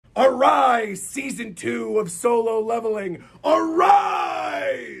Arise! Season 2 of Solo Leveling.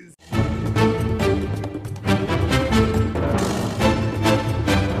 Arise!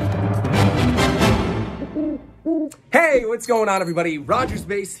 Hey, what's going on, everybody?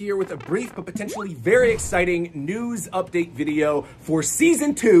 RogersBase here with a brief but potentially very exciting news update video for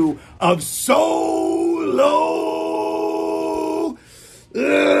Season 2 of Solo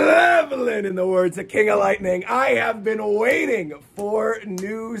Leveling, in the words of King of Lightning. I have been waiting for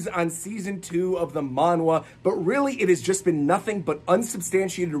news on Season 2 of the manhwa, but really it has just been nothing but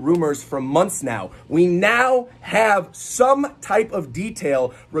unsubstantiated rumors for months now. We now have some type of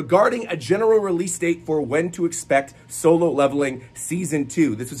detail regarding a general release date for when to expect Solo Leveling Season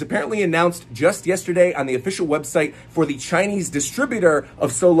 2. This was apparently announced just yesterday on the official website for the Chinese distributor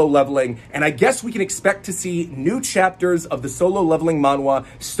of Solo Leveling, and I guess we can expect to see new chapters of the Solo Leveling manhwa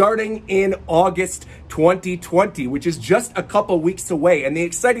starting in August 2020, which is just a couple weeks away. And the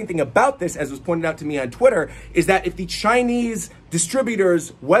exciting thing about this, as was pointed out to me on Twitter, is that if the Chinese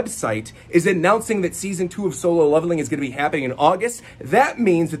distributor's website is announcing that Season 2 of Solo Leveling is going to be happening in August, that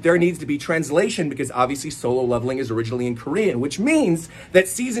means that there needs to be translation, because obviously Solo Leveling is originally in Korean, which means that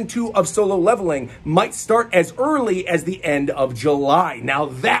Season 2 of Solo Leveling might start as early as the end of July. Now,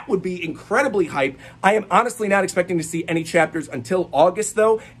 that would be incredibly hype. I am honestly not expecting to see any chapters until August,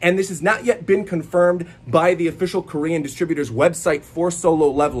 though, and this has not yet been confirmed by the official Korean distributor's website for Solo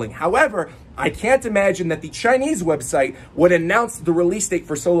Leveling. However, I can't imagine that the Chinese website would announce the release date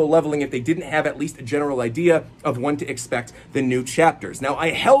for Solo Leveling if they didn't have at least a general idea of when to expect the new chapters. Now, I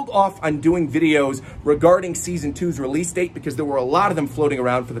held off on doing videos regarding Season 2's release date because there were a lot of them floating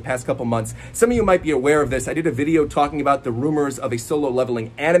around for the past couple months. Some of you might be aware of this. I did a video talking about the rumors of a Solo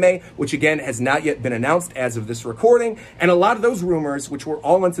Leveling anime, which again has not yet been announced as of this recording. And a lot of those rumors, which were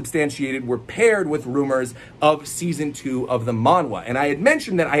all unsubstantiated, were paired with rumors of Season 2 of the manhwa. And I had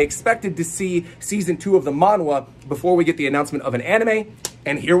mentioned that I expected to see Season 2 of the manhwa before we get the announcement of an anime,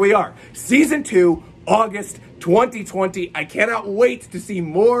 and here we are. Season 2, August 2020. I cannot wait to see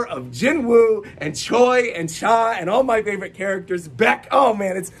more of Jinwoo and Choi and Cha and all my favorite characters back. Oh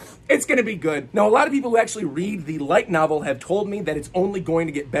man, it's gonna be good. Now, a lot of people who actually read the light novel have told me that it's only going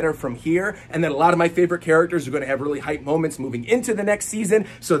to get better from here, and that a lot of my favorite characters are going to have really hype moments moving into the next season,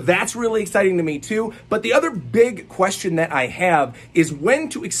 so that's really exciting to me too. But the other big question that I have is when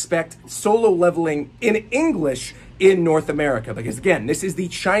to expect Solo Leveling in English in North America, because again, this is the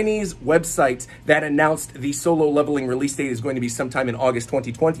Chinese website that announced the Solo Leveling release date is going to be sometime in August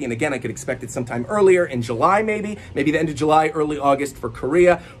 2020, and again, I could expect it sometime earlier in July, maybe the end of July, early August for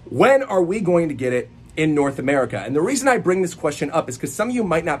Korea. When are we going to get it in North America? And the reason I bring this question up is because some of you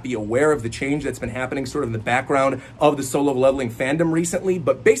might not be aware of the change that's been happening sort of in the background of the Solo Leveling fandom recently,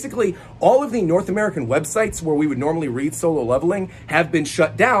 but basically all of the North American websites where we would normally read Solo Leveling have been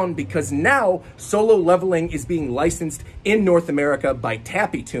shut down because now Solo Leveling is being licensed in North America by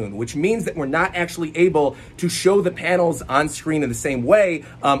TappyToon, which means that we're not actually able to show the panels on screen in the same way.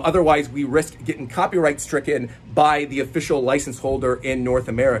 Otherwise, we risk getting copyright stricken by the official license holder in North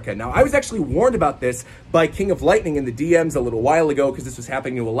America. Now, I was actually warned about this by King of Lightning in the DMs a little while ago, because this was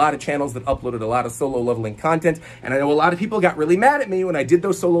happening to a lot of channels that uploaded a lot of Solo Leveling content, and I know a lot of people got really mad at me when I did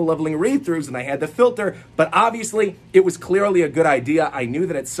those Solo Leveling read-throughs and I had the filter, but obviously it was clearly a good idea. I knew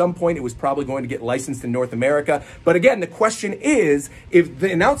that at some point it was probably going to get licensed in North America, but again, the question is, if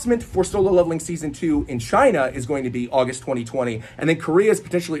the announcement for Solo Leveling Season 2 in China is going to be August 2020, and then Korea is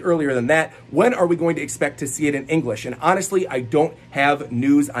potentially earlier than that, when are we going to expect to see it in English? And honestly, I don't have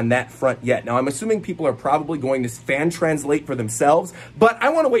news on that front yet. Now, I'm assuming people are probably going to fan translate for themselves, but I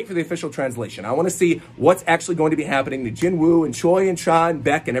want to wait for the official translation. I want to see what's actually going to be happening to Jinwoo and Choi and Cha and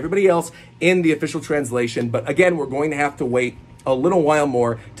Beck and everybody else in the official translation. But again, we're going to have to wait a little while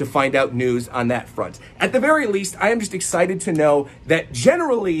more to find out news on that front. At the very least, I am just excited to know that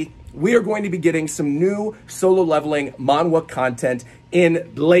generally we are going to be getting some new Solo Leveling manhwa content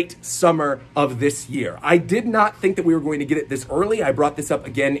in late summer of this year. I did not think that we were going to get it this early. I brought this up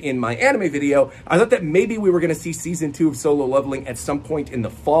again in my anime video. I thought that maybe we were going to see Season 2 of Solo Leveling at some point in the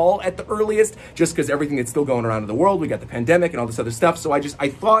fall at the earliest, just because everything that's still going around in the world, we got the pandemic and all this other stuff. So I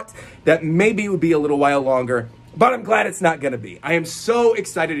thought that maybe it would be a little while longer. But I'm glad it's not going to be. I am so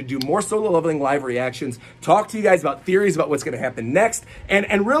excited to do more Solo Leveling live reactions, talk to you guys about theories about what's going to happen next,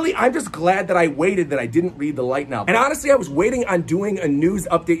 and really, I'm just glad that I waited, that I didn't read the light novel. And honestly, I was waiting on doing a news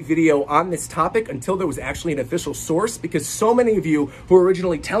update video on this topic until there was actually an official source, because so many of you who were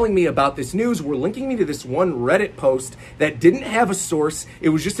originally telling me about this news were linking me to this one Reddit post that didn't have a source. It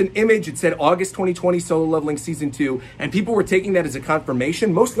was just an image. It said August 2020 Solo Leveling Season 2, and people were taking that as a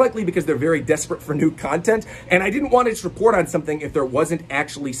confirmation, most likely because they're very desperate for new content. And and I didn't want to just report on something if there wasn't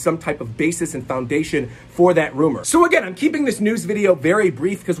actually some type of basis and foundation for that rumor. So again, I'm keeping this news video very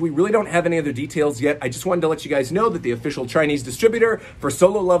brief because we really don't have any other details yet. I just wanted to let you guys know that the official Chinese distributor for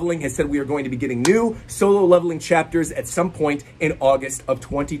solo leveling has said we are going to be getting new solo leveling chapters at some point in August of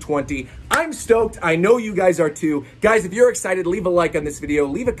 2020. I'm stoked. I know you guys are too. Guys, if you're excited, leave a like on this video.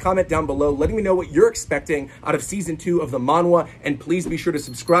 Leave a comment down below letting me know what you're expecting out of season 2 of the manhwa, and please be sure to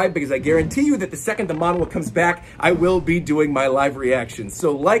subscribe because I guarantee you that the second the manhwa comes back, I will be doing my live reactions.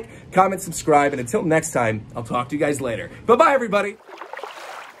 So like, comment, subscribe, and until next time, I'll talk to you guys later. Bye-bye, everybody.